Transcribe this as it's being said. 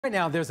Right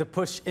now, there's a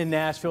push in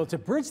Nashville to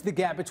bridge the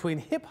gap between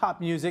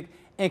hip-hop music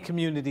and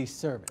community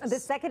service. The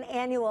second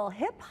annual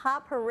Hip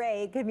Hop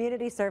Horray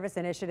Community Service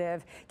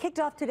Initiative kicked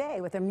off today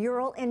with a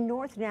mural in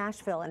North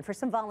Nashville. And for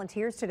some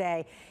volunteers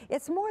today,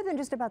 it's more than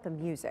just about the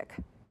music.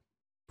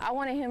 I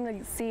wanted him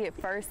to see it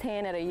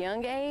firsthand at a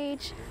young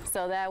age,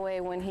 so that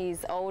way when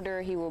he's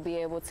older, he will be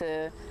able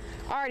to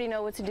already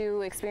know what to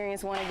do,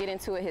 experience, want to get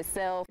into it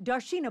himself.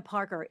 Darshina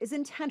Parker is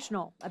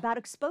intentional about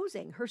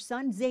exposing her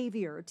son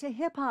Xavier to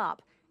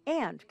hip-hop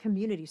and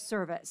community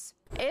service.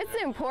 It's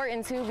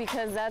important too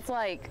because that's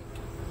like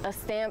a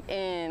stamp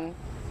in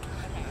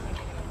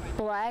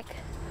black,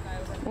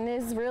 and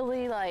it's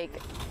really like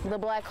the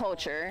black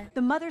culture.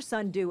 The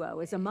mother-son duo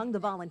is among the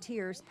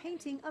volunteers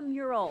painting a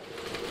mural.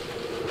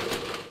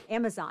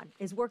 Amazon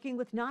is working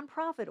with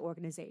nonprofit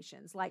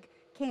organizations like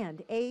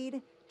Canned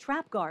Aid,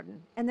 Trap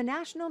Garden, and the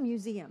National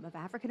Museum of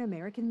African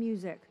American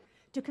Music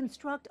to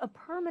construct a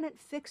permanent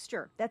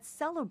fixture that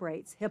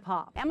celebrates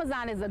hip-hop.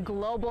 Amazon is a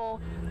global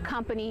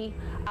company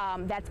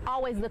that's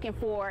always looking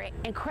for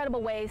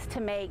incredible ways to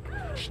make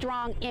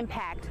strong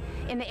impact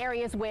in the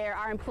areas where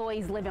our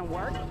employees live and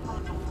work.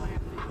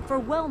 For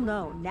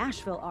well-known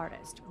Nashville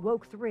artist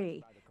Woke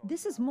 3,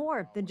 this is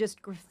more than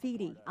just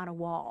graffiti on a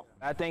wall.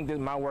 I think that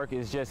my work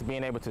is just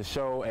being able to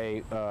show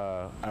a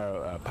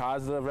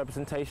positive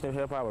representation of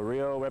hip-hop, a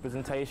real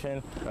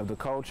representation of the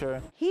culture.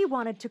 He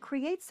wanted to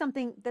create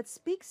something that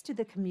speaks to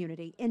the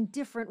community in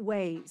different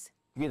ways.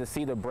 You get to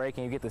see the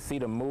breaking, you get to see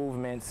the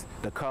movements,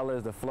 the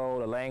colors, the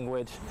flow, the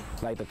language,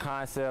 like the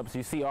concepts.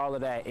 You see all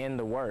of that in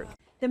the work.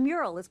 The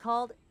mural is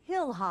called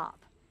Hill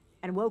Hop,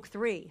 and Woke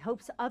 3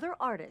 hopes other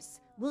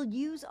artists will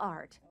use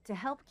art to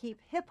help keep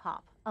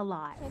hip-hop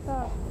alive. Check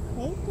out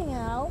painting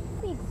out.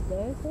 It's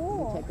very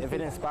cool. If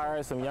it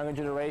inspires some younger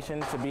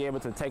generation to be able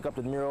to take up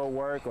the mural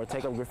work or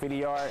take up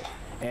graffiti art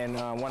and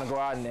want to go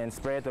out and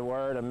spread the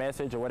word, a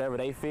message, or whatever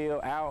they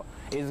feel out,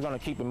 it's going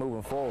to keep it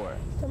moving forward.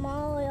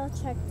 Tomorrow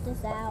we'll check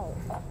this out.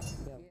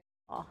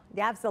 Oh,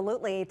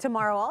 absolutely.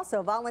 Tomorrow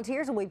also,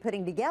 volunteers will be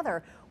putting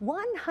together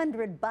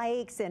 100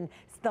 bikes, and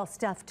they'll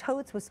stuff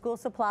totes with school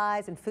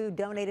supplies and food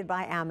donated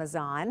by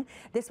Amazon.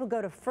 This will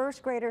go to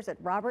first graders at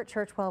Robert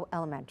Churchwell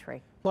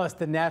Elementary. Plus,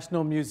 the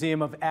National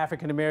Museum of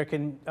African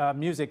American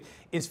Music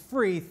is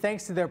free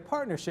thanks to their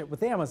partnership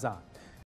with Amazon.